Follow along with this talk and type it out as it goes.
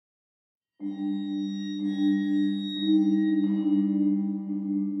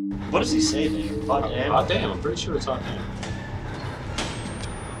What does he say there? Hot damn? Hot damn, I'm pretty sure it's hot damn.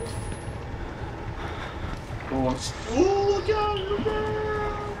 Ooh, look out! Look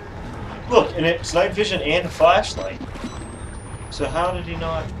out! Look, and it's night vision and a flashlight. So how did he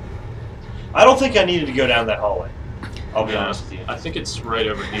not... I don't think I needed to go down that hallway. I'll be honest with you. I think it's right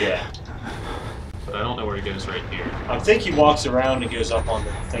over here. Yeah. But I don't know where he goes right here. I think he walks around and goes up on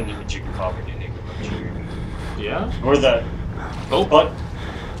the thingy with Jigger Popper, didn't he? Yeah? Or the... Oh, but...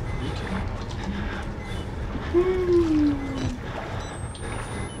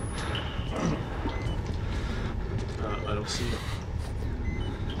 I don't see it.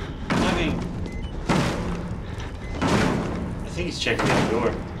 I mean... I think he's checking out the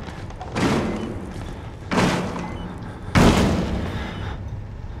door.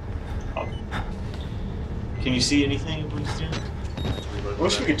 Can you see anything of what he's doing? I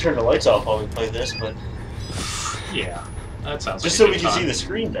wish we could turn the lights off while we play this, but... Yeah, that sounds just like so we can see the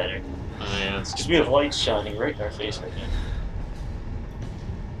screen better. Yeah, because we have lights shining right in our face right now.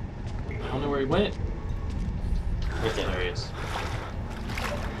 I don't know where he went. Right there. There he is.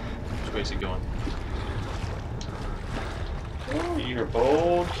 Which way is he going? Oh, you're a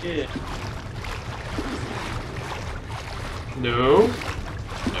bold kid. No.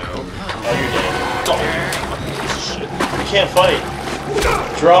 No. Oh, you're dead. Oh, shit. You can't fight.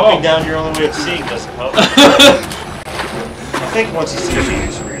 Dropping down your only way of seeing doesn't help. I think once you see it,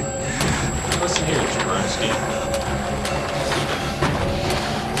 you're screwed. Listen here, Jabrowski.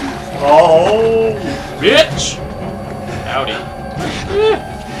 Oh! Bitch! Howdy.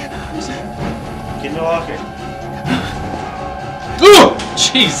 Get in the locker. Ooh!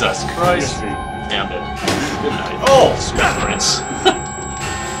 Jesus Christ. Yeah, I'm dead. Good night. Oh! Sweet prince.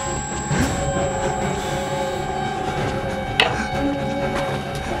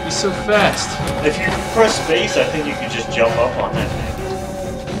 He's so fast. If you press space, I think you can just jump up on that thing.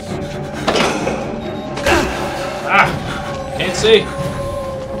 Ah! Can't see.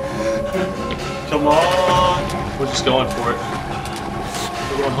 Come on! We're just going for it.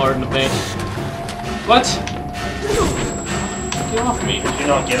 We're going hard in the paint. What? Get off me. Did you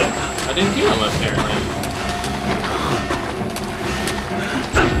not get him? I didn't get him apparently.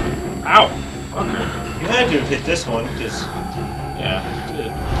 Ow! Fucker. You had to have hit this one, because... Yeah, I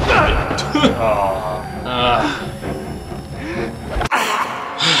did.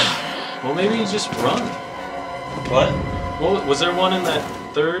 Well, maybe you just run. What? Well, was there one in that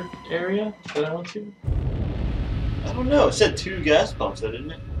third area that I went to? I don't know. It said 2 gas pumps, though,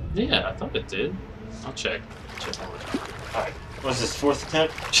 didn't it? Yeah, I thought it did. I'll check. Alright. What is this, 4th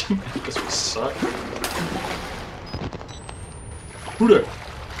attempt? Because we suck. Who there?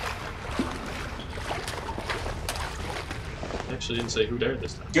 Actually didn't say who dared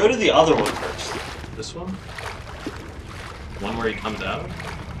this time. Go to the other one first. This one? One where he comes out?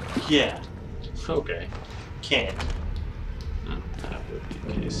 Yeah. Okay. Can't. That would be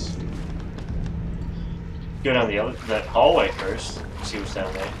the case. Go down that hallway first. See what's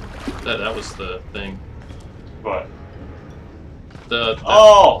down there. That was the thing. What?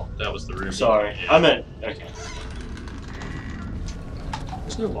 Oh! That was the room. Sorry. Yeah. I meant... Okay.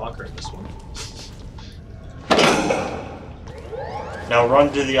 There's no locker in this one. Now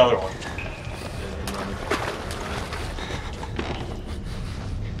run to the other one.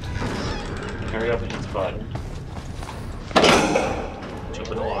 Hurry up and hit the button. Jump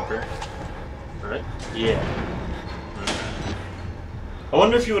in the locker. Alright? Yeah. I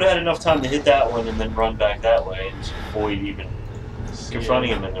wonder if you would have had enough time to hit that one and then run back that way and avoid even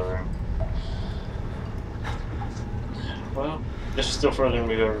confronting him in the room. Well, this is still further than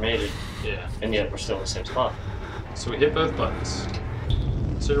we've ever made it. Yeah. And yet we're still in the same spot. So we hit both buttons.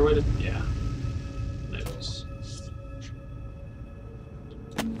 Is there a way to... Yeah. Nice.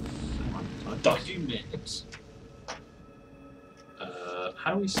 Documents.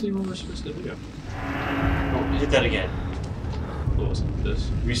 How do we see what we're supposed to do? Oh, hit that again. What was it? This?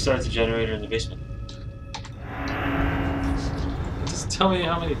 Restart the generator in the basement. Just tell me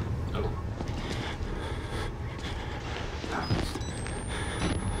how many... Oh.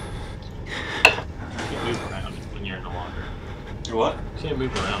 You can't move around when you're in the locker. Or what? You can't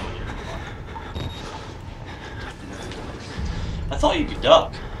move around when you're in the locker. I thought you could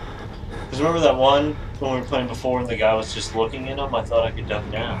duck. Because remember that one when we were playing before and the guy was just looking at him? I thought I could duck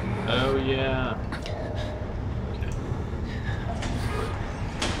down. Oh, yeah. Okay.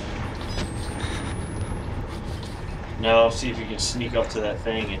 Now see if you can sneak up to that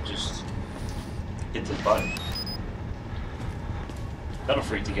thing and just hit the button. That'll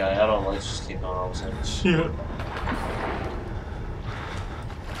freak the guy out on lights just keep on all of a sudden.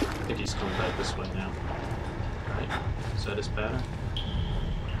 Yeah. think he's coming back this way now. Right? Is that his pattern?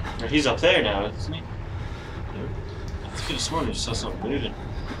 He's up there now, isn't he? Nope. I could have sworn I saw something moving.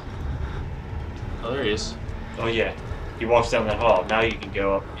 Oh, there he is. Oh yeah, he walks down that hall. Now you can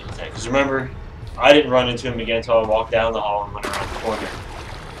go up and get that. Because remember, I didn't run into him again until I walked down the hall and went around the corner.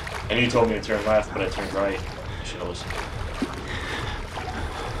 And you told me to turn left, but I turned right. I should have listened.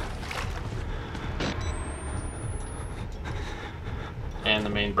 And the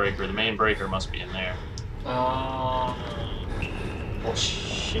main breaker. The main breaker must be in there. Well,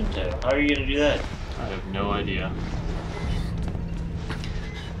 Shinto, how are you gonna do that? I have no idea.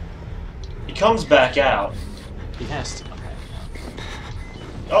 He comes back out. He has to come back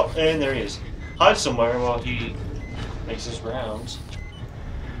now. Oh, and there he is. Hide somewhere while he makes his rounds.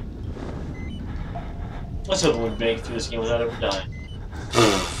 Let's hope we can make it through this game without ever dying.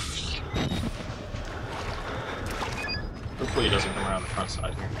 Hopefully he doesn't come around the front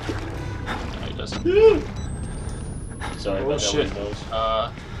side here. No, he doesn't. Sorry Oh about shit. that windows.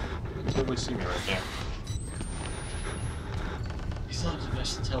 You can totally see me right there. He thought he was the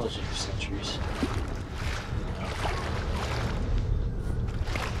most intelligent for centuries.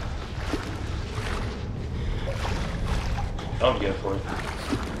 I would go for it.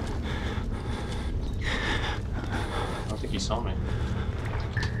 I don't think he saw me.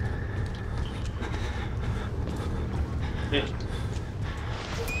 Yeah.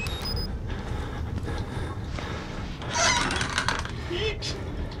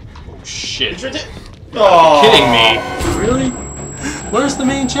 Oh shit. He's right there. Are you kidding me? Really? Where's the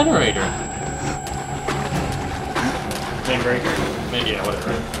main generator? Main breaker? Yeah,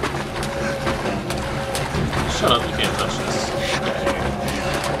 whatever. Shut up, you can't touch this.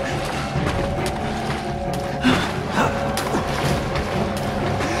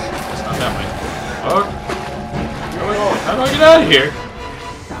 It's not that way. Oh! How do I get out of here?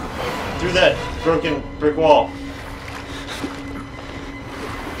 Through that broken brick wall.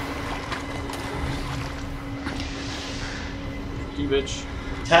 You bitch.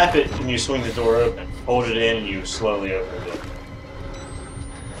 Tap it and you swing the door open. Hold it in and you slowly open it.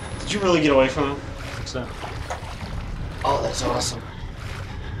 Did you really get away from him? What's that? Oh, that's awesome.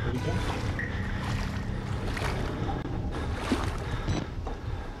 Where'd he go?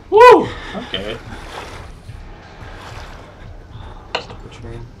 Woo! Okay. Which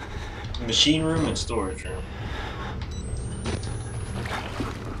room? Machine room and storage room.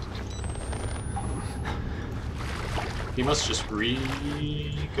 He must just go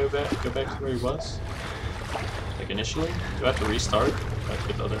back to where he was. Like initially? Do I have to restart? Do I have to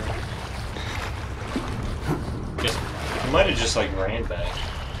get the other Guess I might have just like ran back.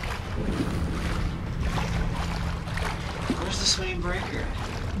 Where's this main breaker?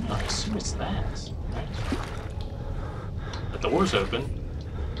 I assume it's that. Right? The door's open.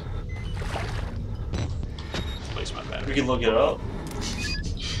 Place my We battery. can look it up.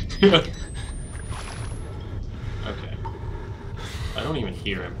 Okay. I don't even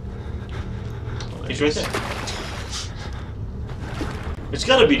hear him. Well, He's right there. It's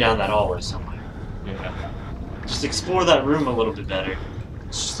gotta be down that hallway somewhere. Yeah. Just explore that room a little bit better.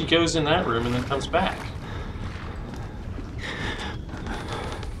 It's just he goes in that room and then comes back.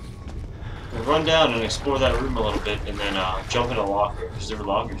 We'll run down and explore that room a little bit and then jump in a locker. Because there were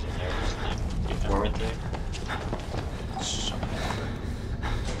lockers in there, wasn't there? Yeah. Weren't there?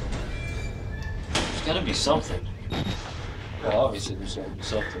 There's gotta be something. Well, obviously there's gotta be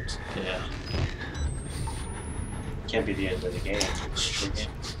something. Yeah. Can't be the end of the game.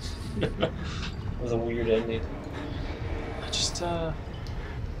 With a weird ending.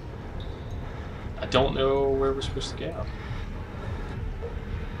 I don't know where we're supposed to go.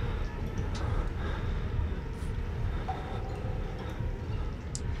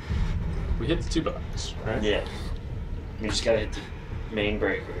 We hit the 2 buttons, right? Yeah. You just gotta hit the main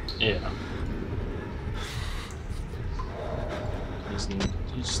breaker. Yeah.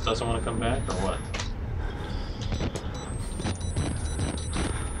 He just doesn't want to come back, or what?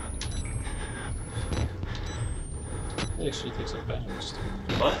 It actually takes up battery.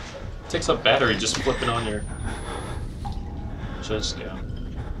 What? It takes up battery just flipping on your. Just go.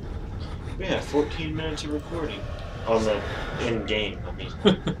 We have 14 minutes of recording. On the in-game, I mean.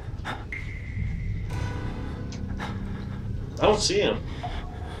 I don't see him.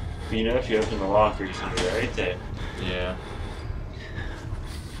 But you know, if you open the locker, he's gonna be right there. Yeah.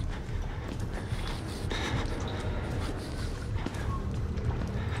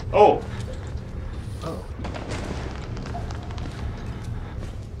 Oh! Oh.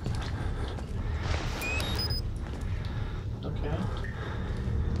 Okay.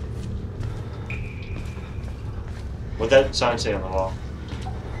 What'd that sign say on the wall?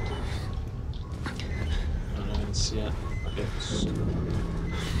 this yet. Okay.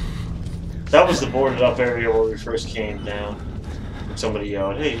 That was the boarded up area where we first came down. And somebody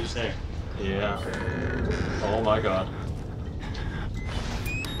yelled, "Hey, who's there?" Yeah. Oh my god.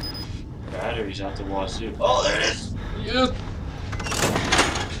 Batteries out the wazoo. Oh, there it is! Yep.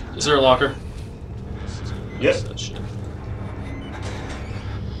 Is there a locker? Yep. That shit.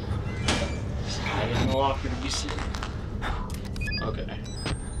 Hide in the locker to be seen. Okay. I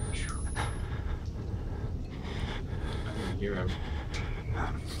didn't hear him.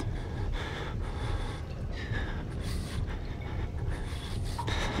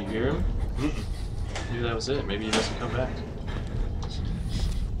 Did you hear him? Maybe that was it. Maybe he doesn't come back.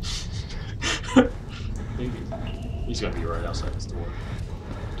 Maybe. He's gonna be right outside this door.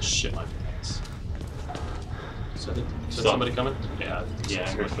 Shit my pants. Is that it? Is that somebody coming? Yeah. Yeah, I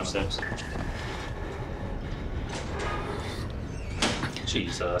heard footsteps.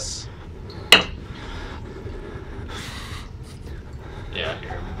 Jesus. Yeah, I hear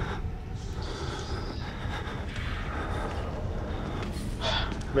him.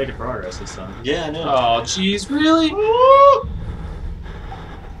 Making progress this time. Yeah, I know. Oh, jeez, really?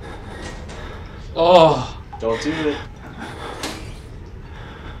 Oh. Don't do it.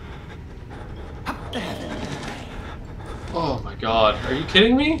 Oh my god. Are you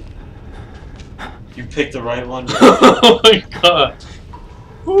kidding me? You picked the right one. Oh my god.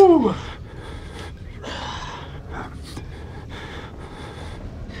 Whew.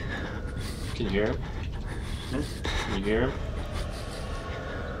 Can you hear him? Can you hear him?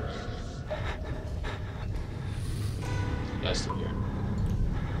 Yeah, I still hear him.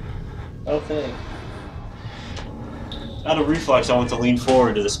 Okay. Out of reflex, I went to lean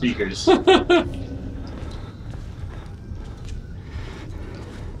forward to the speakers. I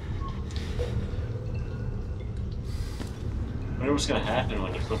wonder what's gonna happen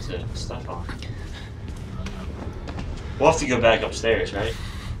when you put the stuff on. We'll have to go back upstairs, right?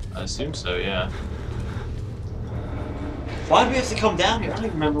 I assume so, yeah. Why do we have to come down here? I don't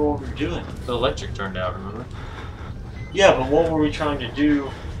even remember what we were doing. The electric turned out, remember? Yeah, but what were we trying to do?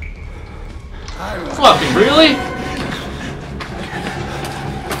 Fucking really?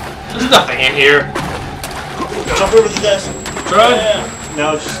 There's nothing in here. Jump over the desk. Try? Yeah.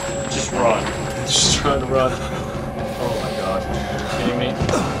 No, just run. Just trying to run. Oh my god. Are you kidding me?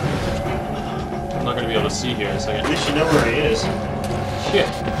 I'm not gonna be able to see here in a At second. least you know where he is. Shit.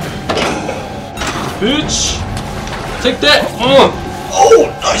 Bitch! Take that! Oh,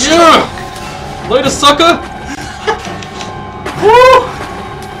 nice! Yeah! Later, sucker! Woo!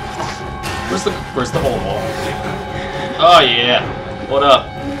 Where's the hole wall? Oh yeah. What up?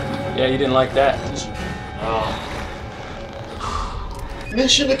 Yeah, you didn't like that, did you? Oh.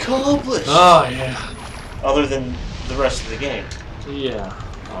 Mission accomplished! Oh yeah. Other than the rest of the game. Yeah.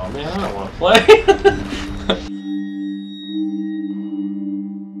 Oh man, I don't want to play.